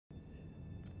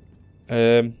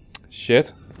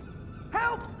Shit.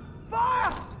 Help!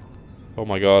 Fire! Oh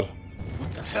my god.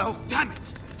 What the hell? Damn it!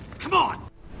 Come on!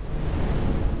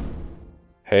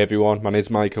 Hey everyone, my name's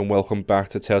Mike and welcome back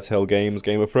to Telltale Games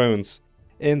Game of Thrones.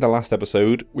 In the last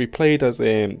episode, we played as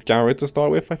Garrett to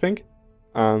start with, I think.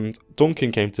 And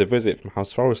Duncan came to visit from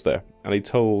House Forrester, and he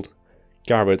told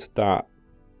Garrett that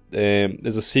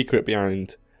there's a secret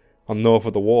behind on north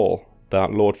of the wall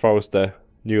that Lord Forrester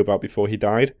knew about before he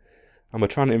died. And we're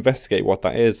trying to investigate what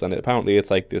that is, and apparently it's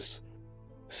like this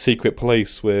secret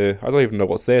place where, I don't even know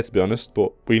what's there to be honest,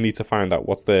 but we need to find out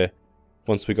what's there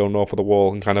once we go north of the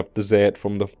wall and kind of desert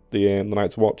from the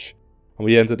Night's Watch. And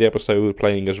we ended the episode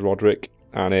playing as Roderick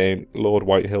and Lord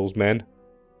Whitehill's men,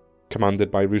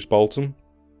 commanded by Roose Bolton,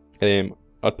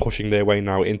 are pushing their way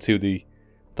now into the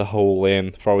whole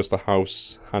Forrester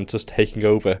house and just taking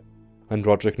over. And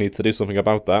Roderick needs to do something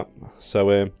about that.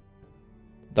 So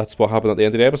that's what happened at the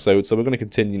end of the episode. So we're going to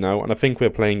continue now, and I think we're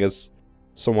playing as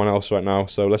someone else right now.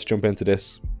 So let's jump into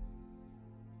this.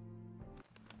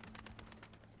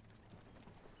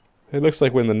 It looks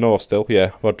like we're in the north still.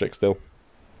 Yeah, Roderick still.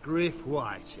 Griff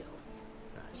Whitehill,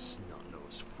 that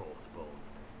snot-nosed fourth-born,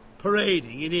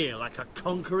 parading in here like a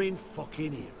conquering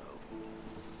fucking hero.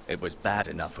 It was bad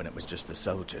enough when it was just the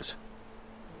soldiers.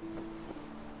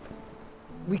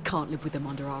 We can't live with them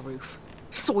under our roof,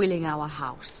 soiling our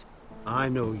house. I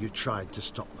know you tried to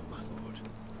stop them, my lord.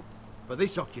 But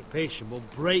this occupation will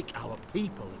break our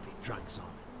people if it drags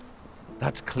on.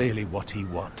 That's clearly what he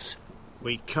wants.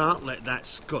 We can't let that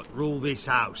scut rule this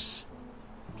house.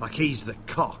 Like he's the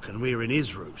cock and we're in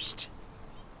his roost.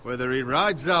 Whether he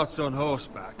rides out on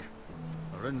horseback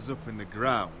or ends up in the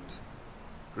ground,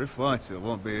 Griff Whitehill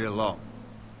won't be here long.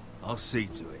 I'll see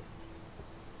to it.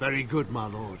 Very good, my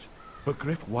lord. But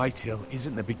Griff Whitehill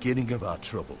isn't the beginning of our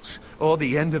troubles, or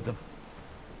the end of them.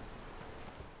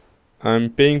 I'm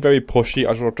being very pushy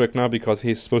as Roderick now because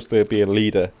he's supposed to be a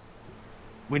leader.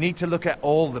 We need to look at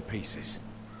all the pieces.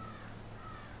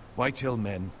 Whitehill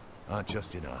men aren't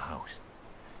just in our house.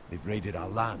 They've raided our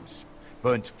lands,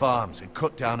 burnt farms and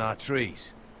cut down our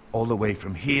trees. All the way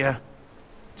from here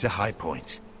to High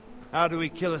Point. How do we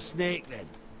kill a snake then?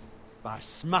 By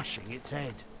smashing its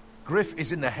head. Griff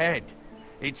isn't the head.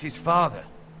 It's his father.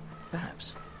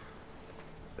 Perhaps.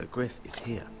 But Griff is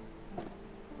here.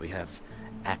 We have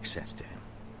access to him.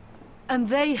 And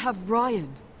they have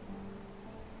Ryan.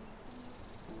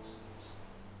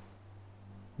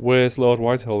 Where's Lord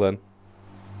Whitehill then?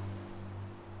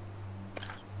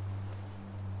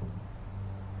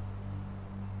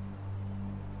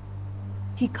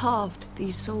 He carved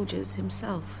these soldiers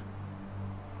himself.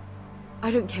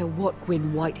 I don't care what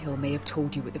Gwyn Whitehill may have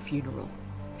told you at the funeral.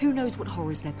 Who knows what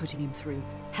horrors they're putting him through,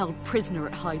 held prisoner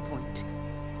at High Point.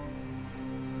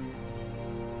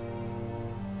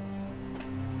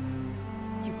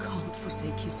 You can't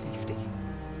forsake his safety.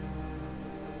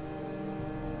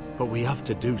 But we have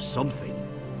to do something.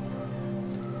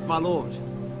 My lord,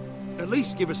 at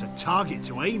least give us a target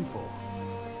to aim for.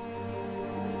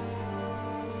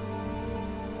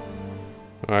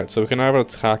 Alright, so we can either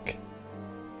attack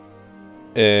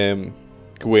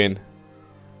Gwyn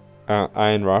at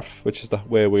Ironrath, which is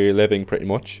where we're living pretty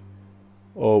much,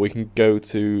 or we can go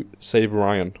to save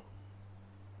Ryan.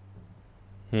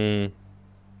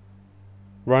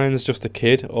 Ryan's just a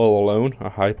kid all alone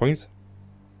at High Point,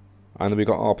 and we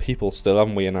got our people still,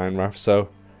 haven't we, in Ironrath? So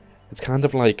it's kind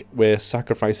of like we're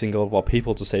sacrificing all of our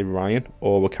people to save Ryan,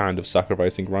 or we're kind of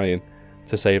sacrificing Ryan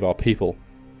to save our people.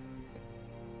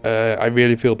 I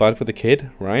really feel bad for the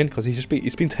kid, Ryan, because he's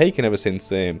been taken ever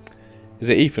since, is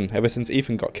it Ethan? Ever since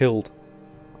Ethan got killed.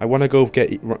 I want to go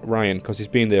get Ryan, because he's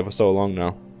been there for so long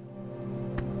now.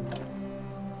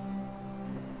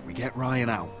 We get Ryan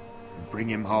out and bring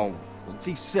him home. Once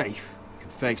he's safe, we can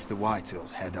face the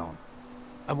Whitehills head on.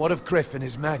 And what of Griff and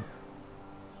his men?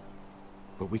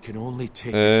 But we can only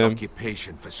take this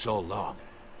occupation for so long.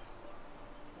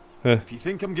 If you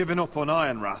think I'm giving up on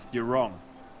Ironrath, you're wrong.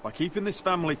 By keeping this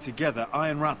family together,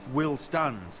 Ironrath will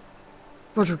stand.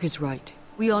 Roderick is right.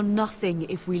 We are nothing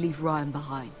if we leave Ryan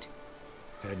behind.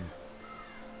 Then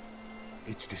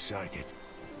it's decided.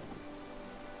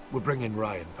 We're bringing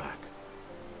Ryan back.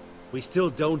 We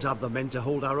still don't have the men to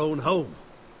hold our own home,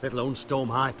 let alone storm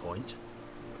High Point.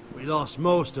 We lost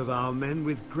most of our men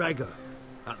with Gregor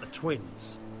at the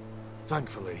Twins.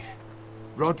 Thankfully,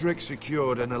 Roderick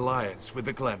secured an alliance with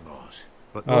the Glenmores.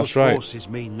 But those forces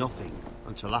mean nothing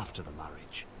until after the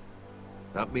marriage.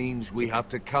 That means we have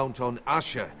to count on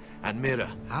Asher and Mira.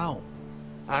 How?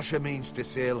 Asher means to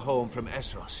sail home from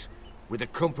Essos with a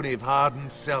company of hardened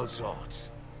sellswords.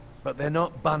 But they're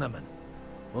not bannermen.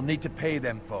 We'll need to pay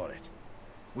them for it.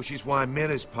 which is why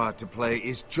Mira's part to play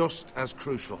is just as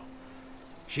crucial.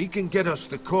 She can get us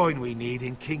the coin we need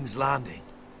in King's Landing.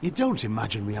 You don't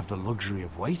imagine we have the luxury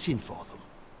of waiting for them?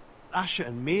 Asher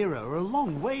and Mira are a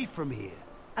long way from here.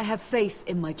 I have faith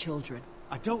in my children.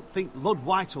 I don't think Lord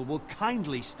Whitehall will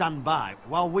kindly stand by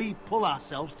while we pull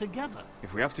ourselves together.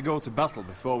 If we have to go to battle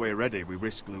before we're ready, we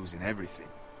risk losing everything.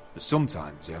 But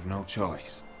sometimes you have no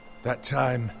choice. That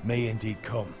time may indeed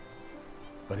come,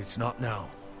 but it's not now.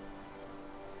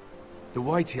 The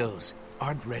Whitehills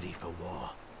aren't ready for war.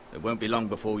 It won't be long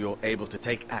before you're able to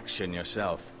take action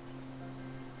yourself.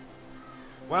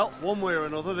 Well, one way or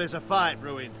another there's a fight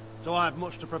brewing, so I've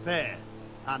much to prepare,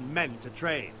 and men to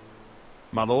train.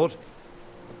 My lord?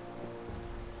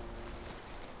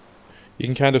 You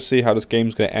can kind of see how this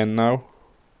game's going to end now.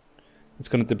 It's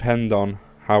going to depend on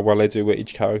how well I do with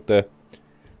each character.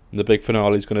 And the big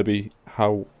finale is going to be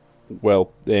how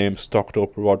well stocked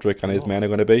up Roderick and his men are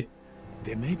going to be.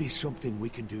 There may be something we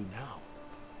can do now.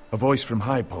 A voice from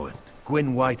High Point,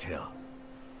 Gwyn Whitehill.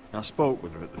 I spoke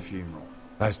with her at the funeral.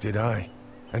 As did I.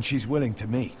 And she's willing to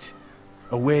meet.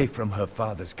 Away from her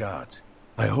father's guards.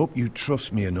 I hope you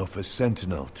trust me enough as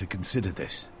Sentinel to consider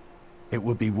this. It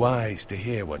would be wise to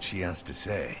hear what she has to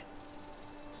say.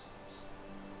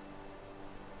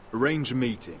 Arrange a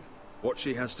meeting. What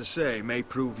she has to say may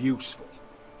prove useful.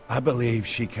 I believe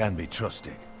she can be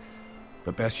trusted.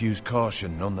 But best use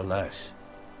caution nonetheless.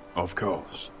 Of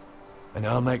course. And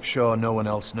I'll make sure no one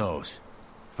else knows.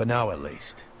 For now at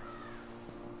least.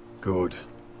 Good.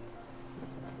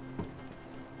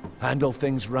 Handle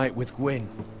things right with Gwyn.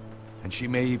 And she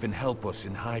may even help us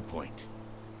in High Point.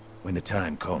 When the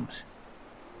time comes.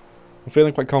 I'm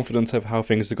feeling quite confident of how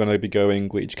things are going to be going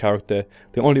with each character.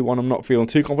 The only one I'm not feeling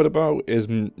too confident about is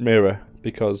Mira,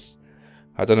 because,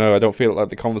 I don't know, I don't feel like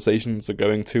the conversations are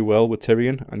going too well with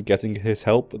Tyrion and getting his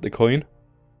help with the coin.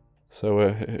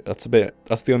 So that's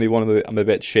the only one I'm a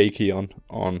bit shaky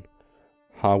on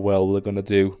how well they're going to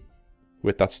do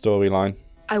with that storyline.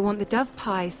 I want the dove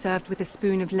pie served with a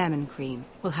spoon of lemon cream.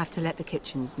 We'll have to let the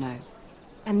kitchens know.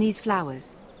 And these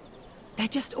flowers, they're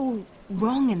just all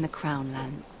wrong in the Crown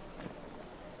Lands.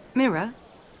 Mira,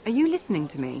 are you listening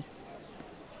to me?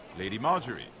 Lady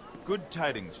Marjorie, good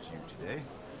tidings to you today.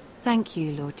 Thank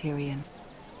you, Lord Tyrion.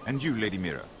 And you, Lady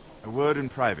Mira. A word in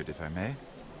private, if I may.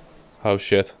 Oh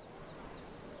shit.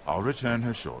 I'll return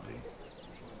her shortly.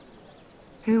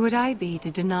 Who would I be to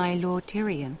deny Lord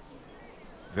Tyrion?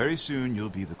 Very soon you'll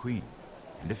be the queen.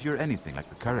 And if you're anything like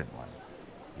the current one,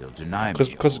 you'll deny me.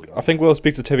 Because I think we'll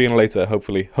speak to Tyrion later,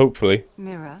 hopefully. Hopefully.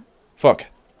 Mira? Fuck.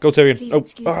 Go Tyrion. Please Oh,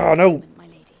 excuse me ah, for a no. moment, my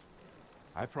lady.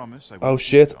 I promise I won't Oh keep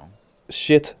shit. you long.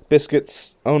 Shit.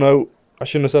 Biscuits. Oh no. I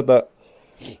shouldn't have said that.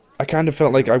 I kind of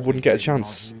felt like I wouldn't get a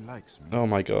chance. Marjorie likes me. Oh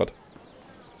my god.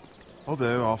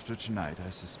 Although after tonight, I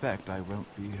suspect I won't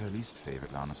be her least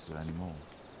favorite Lannister anymore.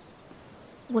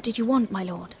 What did you want, my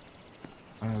lord?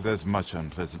 There's much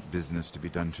unpleasant business to be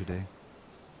done today.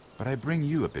 But I bring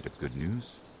you a bit of good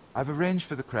news. I've arranged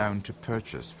for the Crown to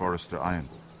purchase Forrester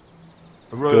Ironwood.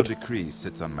 A royal Good. decree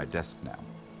sits on my desk now.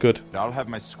 Good. And I'll have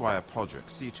my squire Podrick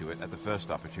see to it at the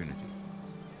first opportunity.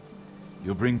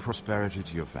 You'll bring prosperity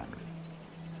to your family.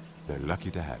 They're lucky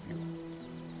to have you.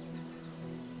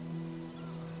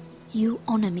 You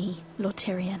honor me, Lord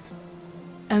Tyrion.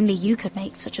 Only you could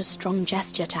make such a strong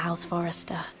gesture to House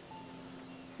Forrester.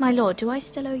 My lord, do I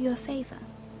still owe you a favor?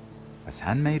 As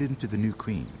handmaiden to the new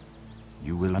queen,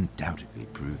 you will undoubtedly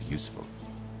prove useful.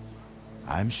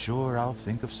 I'm sure I'll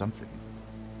think of something.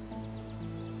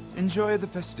 Enjoy the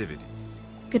festivities.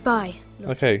 Goodbye,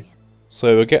 Lord Okay. Tyrion.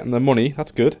 So we're getting the money,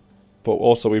 that's good. But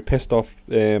also we pissed off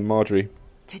Marjorie.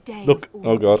 Today Look, of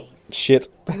all oh god. days. Shit.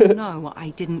 You know I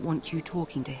didn't want you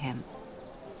talking to him.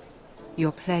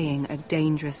 You're playing a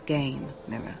dangerous game,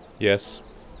 Mira. Yes.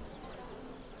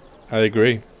 I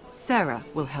agree. Sarah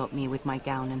will help me with my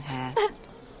gown and hair.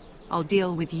 I'll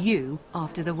deal with you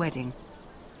after the wedding.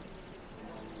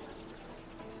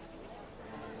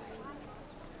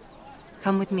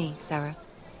 Come with me, Sarah.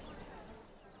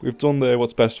 We've done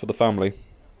what's best for the family.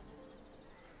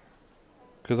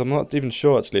 Because I'm not even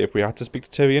sure actually if we had to speak to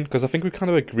Tyrion. Because I think we kind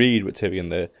of agreed with Tyrion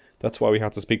there. That's why we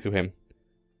had to speak to him.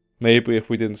 Maybe if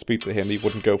we didn't speak to him, he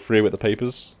wouldn't go through with the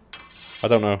papers. I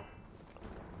don't know.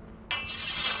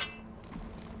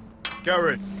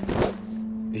 Garrett!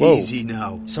 Whoa. Easy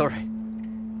now. Sorry.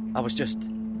 I was just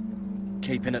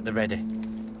keeping at the ready.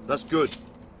 That's good.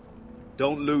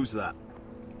 Don't lose that.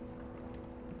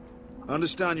 I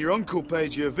understand your uncle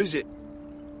paid you a visit.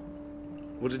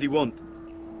 What did he want?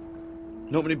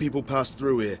 Not many people pass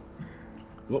through here.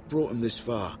 What brought him this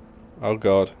far? Oh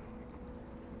god.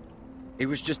 He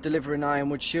was just delivering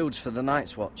Ironwood shields for the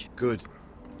Night's Watch. Good.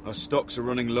 Our stocks are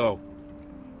running low.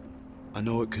 I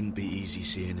know it couldn't be easy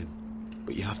seeing him,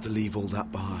 but you have to leave all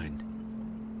that behind.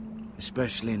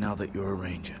 Especially now that you're a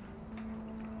ranger.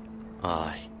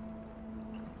 Aye.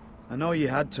 I know you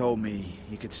had told me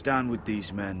you could stand with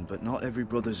these men, but not every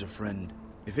brother's a friend,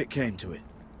 if it came to it.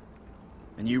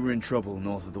 And you were in trouble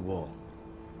north of the wall.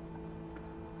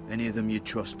 Any of them you'd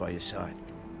trust by your side.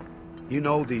 You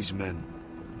know these men.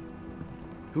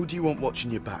 Who do you want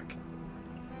watching your back?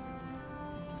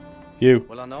 You.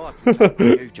 Well, I know I can count on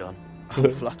you, John. I'm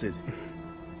flattered.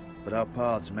 But our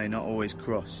paths may not always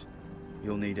cross.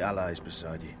 You'll need allies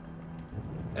beside you.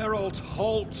 Errol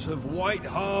Holt of White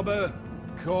Harbour,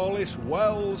 Corliss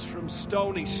Wells from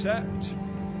Stony Sept.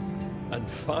 And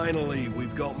finally,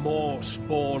 we've got more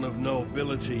spawn of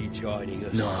nobility joining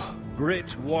us. No.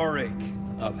 Britt Warwick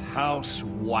of House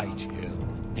Whitehill.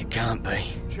 It can't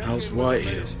be. House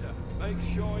Whitehill.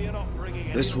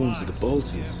 This one's the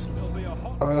Boltons.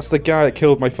 Oh, that's the guy that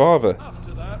killed my father.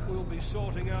 After that, we'll be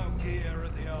sorting out gear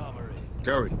at the armory.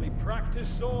 Garrett.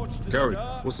 Garrett,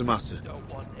 what's the matter?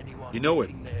 You know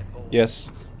him?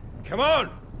 Yes. Come on,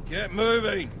 get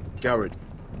moving. Garrett,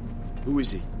 who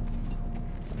is he?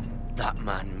 That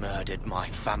man murdered my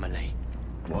family.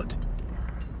 What?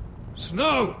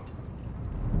 Snow!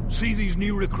 See these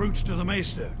new recruits to the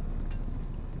Maester?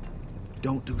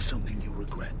 Don't do something you'll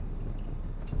regret.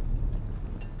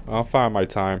 I'll find my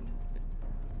time.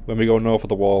 When we go north of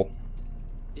the wall.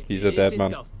 He's a dead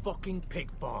man. The fucking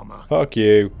pig farmer. Fuck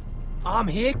you. I'm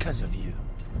here because of you.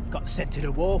 Got sent to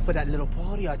the wall for that little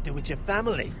party I do with your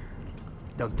family.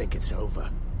 Don't think it's over.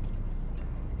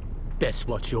 Best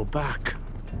watch your back.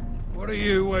 What are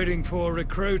you waiting for,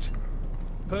 recruit?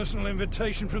 Personal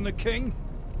invitation from the king?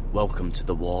 Welcome to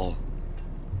the wall,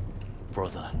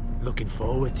 brother. Looking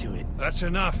forward to it. That's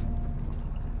enough.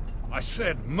 I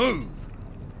said move.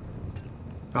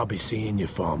 I'll be seeing you,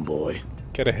 farm boy.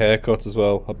 Get a haircut as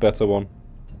well, a better one.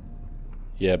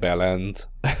 Yeah, bell end.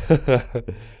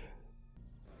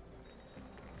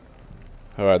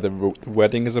 Alright, the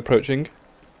wedding is approaching.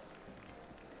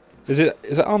 Is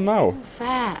it on now? This isn't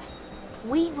fair.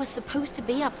 We were supposed to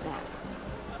be up there.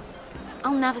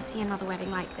 I'll never see another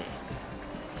wedding like this.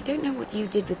 I don't know what you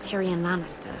did with Tyrion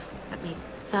Lannister that made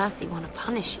Cersei want to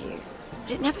punish you,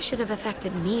 but it never should have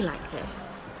affected me like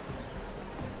this.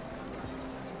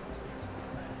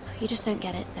 You just don't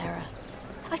get it, Sarah.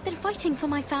 I've been fighting for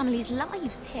my family's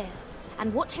lives here,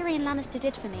 and what Tyrion Lannister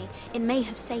did for me, it may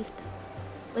have saved them.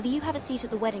 Whether you have a seat at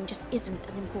the wedding just isn't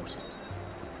as important.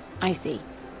 I see.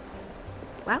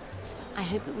 Well, I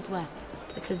hope it was worth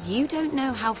it, because you don't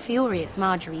know how furious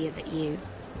Marjorie is at you.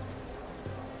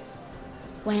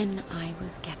 When I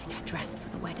was getting her dressed for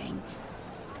the wedding,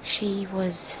 she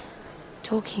was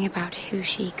talking about who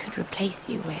she could replace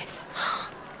you with.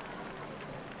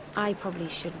 I probably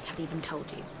shouldn't have even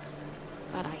told you,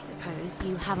 but I suppose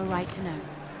you have a right to know.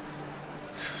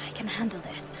 I can handle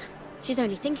this. She's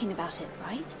only thinking about it,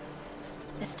 right?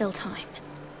 There's still time.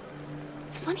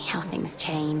 It's funny how things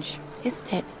change,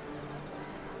 isn't it?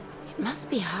 It must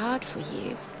be hard for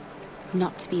you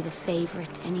not to be the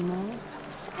favorite anymore.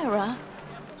 Sarah?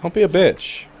 Don't be a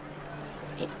bitch.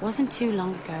 It wasn't too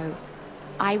long ago.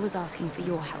 I was asking for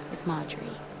your help with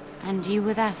Marjorie, and you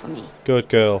were there for me. Good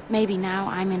girl. Maybe now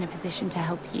I'm in a position to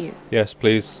help you. Yes,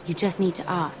 please. You just need to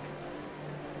ask.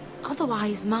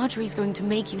 Otherwise, Marjorie's going to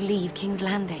make you leave King's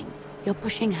Landing. You're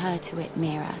pushing her to it,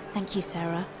 Mira. Thank you,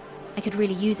 Sarah. I could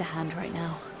really use a hand right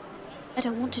now. I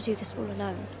don't want to do this all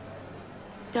alone.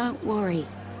 Don't worry.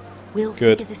 We'll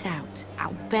figure this out.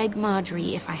 I'll beg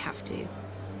Marjorie if I have to.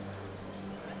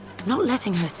 I'm not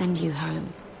letting her send you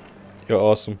home. You're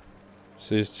awesome.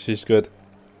 She's good.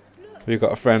 We've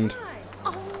got a friend.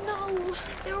 Oh no!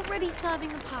 They're already serving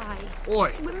the pie.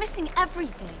 Oi! We're missing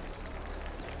everything.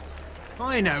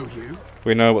 I know you.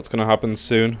 We know what's going to happen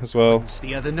soon as well. It's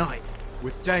the other night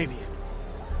with Damien.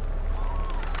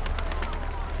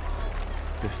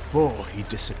 Before he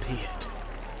disappeared.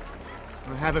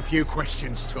 I have a few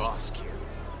questions to ask you.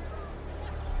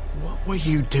 What were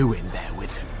you doing there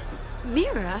with him?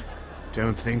 Mira?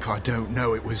 Don't think I don't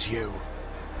know it was you.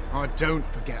 I don't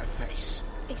forget a face.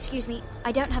 Excuse me,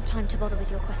 I don't have time to bother with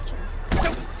your questions.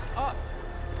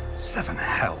 Seven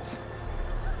hells.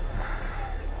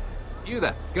 You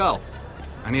there, girl.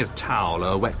 I need a towel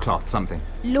or a wet cloth, something.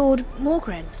 Lord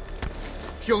Morgren.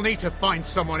 You'll need to find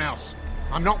someone else.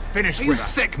 I'm not finished Are with you her.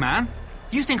 sick, man?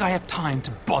 You think I have time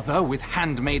to bother with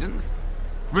handmaidens?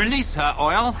 Release her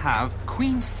or I'll have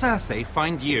Queen Cersei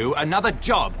find you another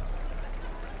job.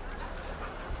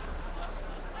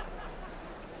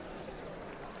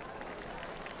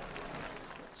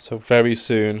 So very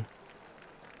soon,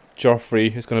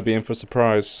 Joffrey is going to be in for a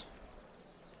surprise.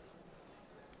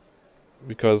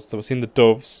 Because they've seen the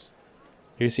doves.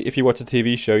 If you watch a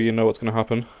TV show, you know what's going to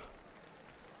happen.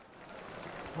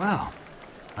 Well,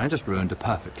 I just ruined a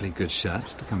perfectly good shirt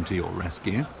to come to your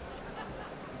rescue.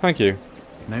 Thank you.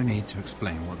 No need to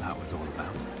explain what that was all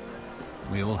about.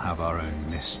 We all have our own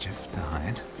mischief to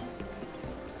hide.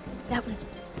 That was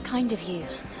kind of you.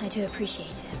 I do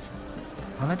appreciate it.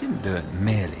 Well, I didn't do it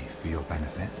merely for your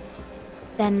benefit.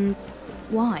 Then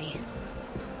why?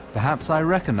 Perhaps I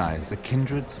recognize a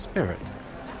kindred spirit.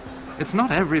 It's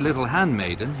not every little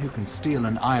handmaiden who can steal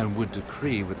an Ironwood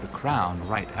decree with the crown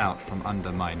right out from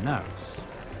under my nose.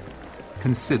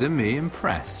 Consider me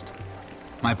impressed.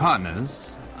 My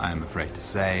partners, I am afraid to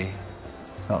say,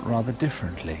 felt rather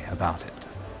differently about it.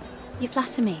 You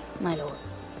flatter me, my lord.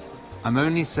 I'm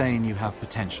only saying you have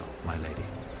potential, my lady.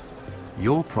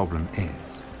 Your problem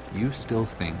is, you still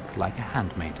think like a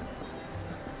handmaiden.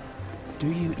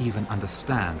 Do you even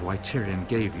understand why Tyrion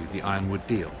gave you the Ironwood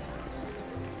deal?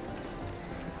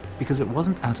 Because it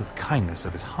wasn't out of the kindness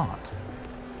of his heart.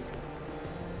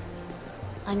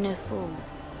 I'm no fool.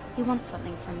 He wants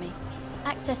something from me.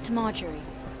 Access to Marjorie.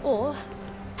 Or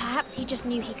perhaps he just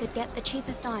knew he could get the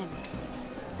cheapest iron.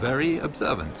 Very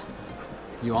observant.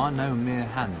 You are no mere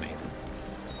handmaiden.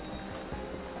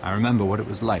 I remember what it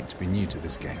was like to be new to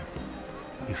this game.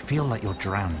 You feel like you're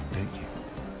drowning, don't you?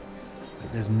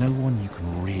 But there's no one you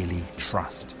can really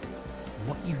trust.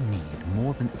 What you need,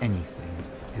 more than anything,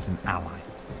 is an ally.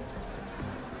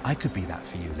 I could be that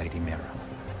for you, Lady Mira.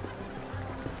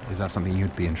 Is that something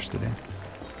you'd be interested in?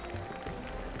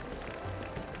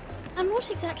 And what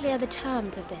exactly are the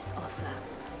terms of this offer?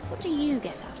 What do you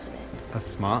get out of it? A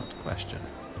smart question.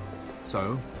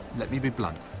 So, let me be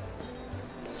blunt.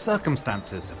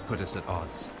 Circumstances have put us at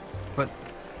odds. But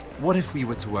what if we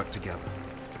were to work together?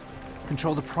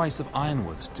 Control the price of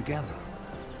Ironwood together?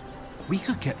 We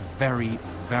could get very,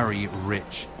 very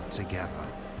rich together.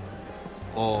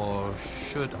 Or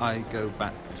should I go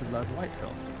back to Lord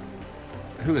Whitehill,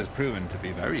 who has proven to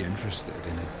be very interested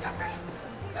in it?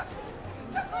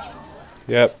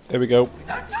 Yep, here we go.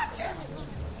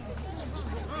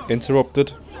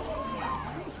 Interrupted.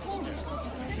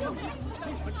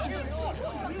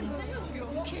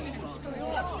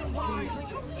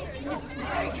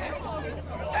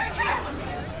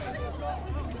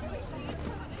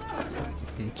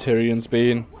 And Tyrion's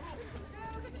being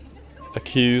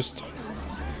accused.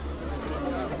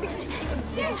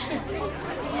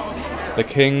 The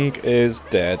king is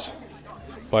dead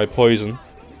by poison.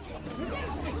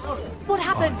 What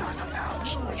happened?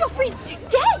 Joffrey's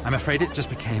dead! I'm afraid it just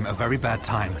became a very bad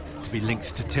time to be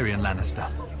linked to Tyrion Lannister.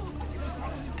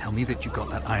 Tell me that you got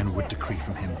that Ironwood decree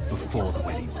from him before the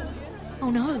wedding. Oh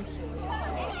no.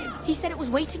 He said it was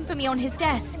waiting for me on his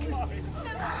desk.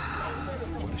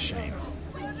 What a shame.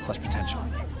 Such potential.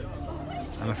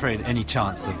 I'm afraid any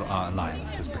chance of our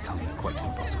alliance has become quite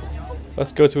impossible.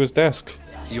 Let's go to his desk.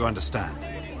 You understand,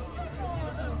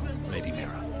 Lady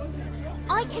Mira?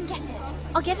 I can get it.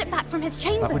 I'll get it back from his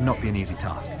chambers. That would not be an easy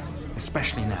task,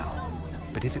 especially now.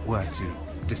 But if it were to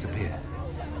disappear,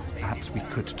 perhaps we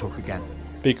could talk again.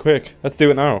 Be quick. Let's do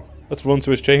it now. Let's run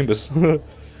to his chambers.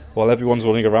 While everyone's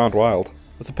running around wild.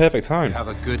 It's a perfect time. You have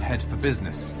a good head for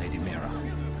business, Lady Mira.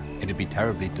 It'd be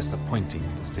terribly disappointing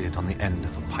to see it on the end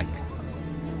of a pike.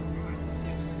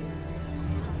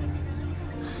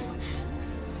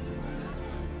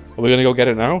 Are we gonna go get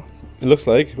it now? It looks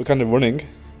like we're kind of running.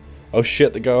 Oh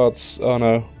shit, the guards. Oh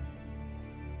no.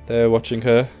 They're watching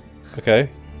her. Okay.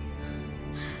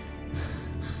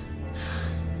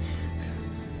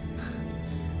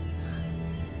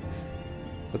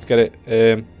 Let's get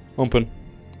it. Open.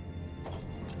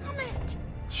 Damn it.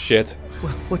 Shit.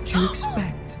 Well, what do you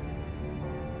expect?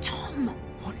 Tom!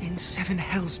 What in seven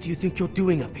hells do you think you're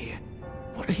doing up here?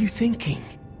 What are you thinking?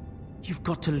 You've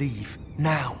got to leave,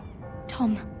 now.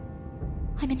 Tom,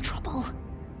 I'm in trouble.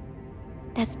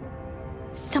 There's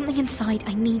something inside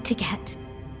I need to get.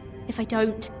 If I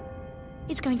don't,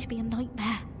 it's going to be a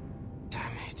nightmare.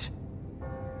 Damn it.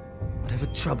 Whatever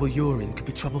trouble you're in could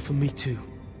be trouble for me too.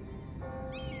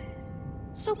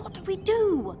 So what do we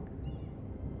do?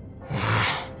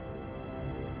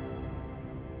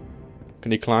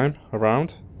 Can you climb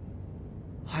around?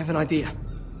 I have an idea.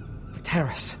 The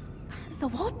terrace. The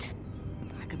what?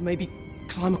 I could maybe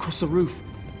climb across the roof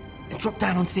and drop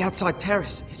down onto the outside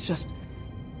terrace. It's just...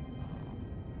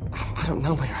 I don't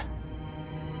know, Mira.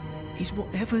 Is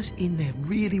whatever's in there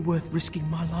really worth risking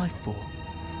my life for?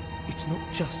 It's not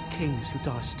just kings who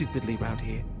die stupidly round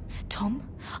here. Tom,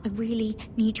 I really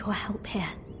need your help here.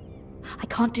 I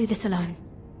can't do this alone.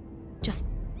 Just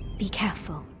be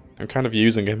careful. I'm kind of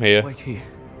using him here. Wait here.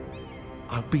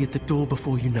 I'll be at the door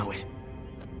before you know it.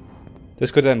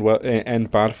 This could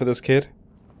end bad for this kid,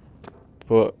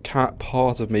 but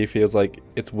part of me feels like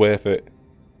it's worth it.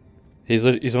 He's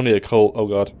only a cult. Oh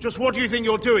god. Just what do you think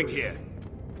you're doing here?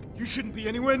 You shouldn't be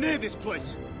anywhere near this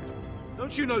place.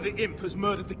 Don't you know the imp has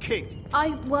murdered the king?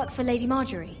 I work for Lady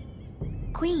Marjorie.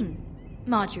 Queen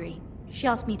Marjorie. She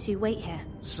asked me to wait here.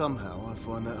 Somehow I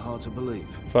find that hard to believe.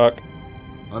 Fuck.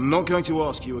 I'm not going to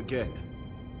ask you again.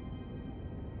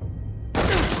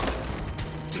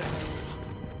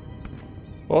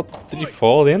 What? Did you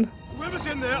fall in? Whoever's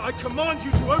in there, I command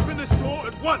you to open this door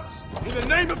at once, in the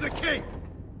name of the king!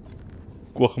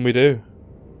 What can we do?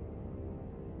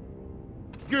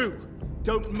 You,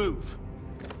 don't move.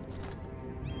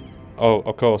 Oh,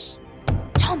 of course.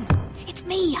 Tom, it's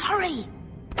me, hurry!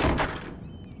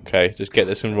 Okay, just get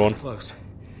this and run. Close.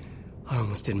 I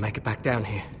almost didn't make it back down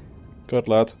here. Good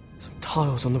lad. Some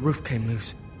tiles on the roof came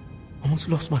loose. Almost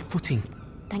lost my footing.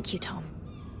 Thank you, Tom.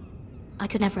 I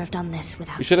could never have done this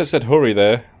without You should have said hurry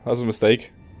there. That was a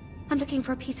mistake. I'm looking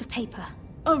for a piece of paper.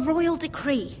 A royal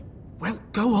decree. Well,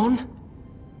 go on.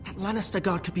 That Lannister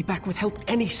guard could be back with help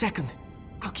any second.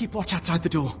 I'll keep watch outside the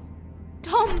door.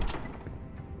 Tom!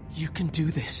 You can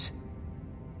do this.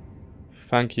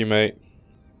 Thank you, mate.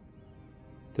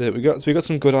 We got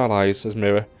some good allies as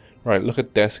Mirror. Right, look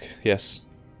at desk. Yes.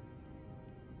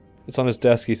 It's on his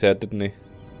desk, he said, didn't he?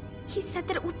 He said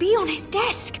that it would be on his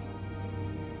desk.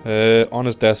 On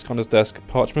his desk.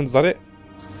 Parchment, is that it?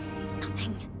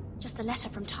 Nothing. Just a letter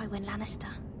from Tywin Lannister.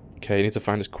 Okay, you need to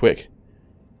find this quick.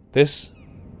 This?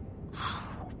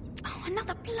 Oh,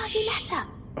 another bloody letter.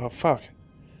 Oh, fuck.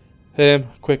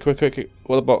 Quick.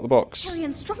 What about the box?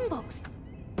 Tyrion Strongbox.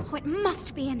 Oh, it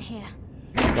must be in here.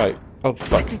 Right. Oh,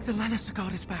 fuck. I think the Lannister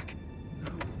guard is back.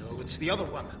 No, it's the other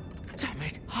one. Damn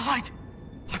it, hide!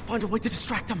 I'll find a way to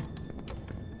distract them.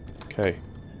 Okay.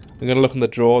 I'm gonna look in the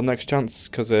drawer next chance,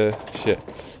 because, shit.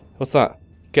 What's that?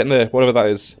 Get in there, whatever that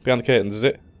is. Behind the curtains, is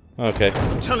it? Okay.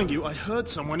 I'm telling you, I heard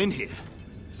someone in here.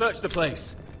 Search the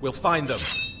place. We'll find them.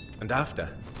 And after,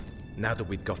 now that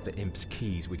we've got the imp's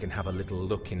keys, we can have a little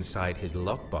look inside his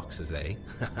lockboxes, eh?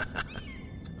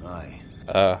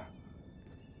 Aye.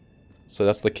 So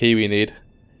that's the key we need.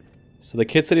 So the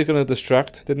kid said he's gonna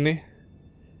distract, didn't he?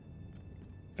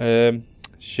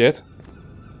 Shit.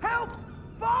 Help!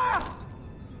 Fire!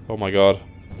 Oh my god.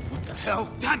 What the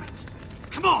hell? Damn it!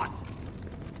 Come on!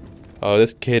 Oh,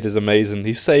 this kid is amazing.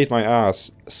 He saved my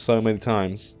ass so many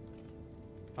times.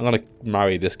 I'm gonna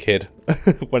marry this kid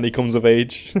when he comes of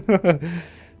age.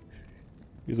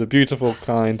 He's a beautiful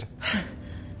kind.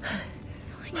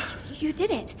 You did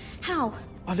it. How?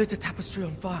 I lit a tapestry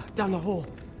on fire down the hall.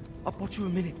 I bought you a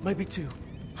minute, maybe two.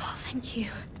 Oh, thank you.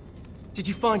 Did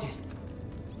you find it?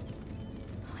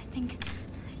 I think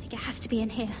it has to be in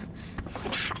here.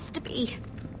 It has to be.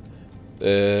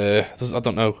 I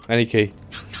don't know. Any key.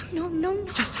 No.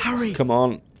 Just hurry. Come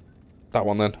on. That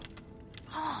one then.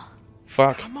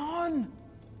 Fuck. Come on.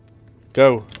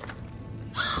 Go.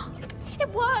 It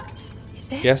worked. Is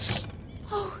this? Yes.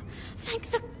 Oh, thank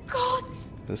the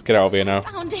gods. Let's get out of here now.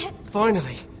 Found it.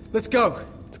 Finally. Let's go.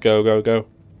 Let's go.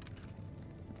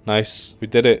 Nice. We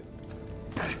did it.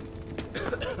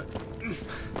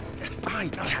 I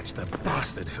catch the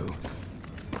bastard who...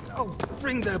 Oh,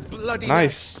 bring the bloody...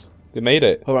 Nice. They made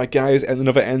it. Alright guys, and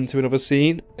another end to another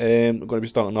scene. We're going to be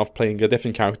starting off playing a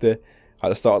different character at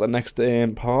the start of the next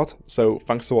part. So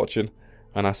thanks for watching,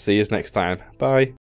 and I'll see you next time. Bye.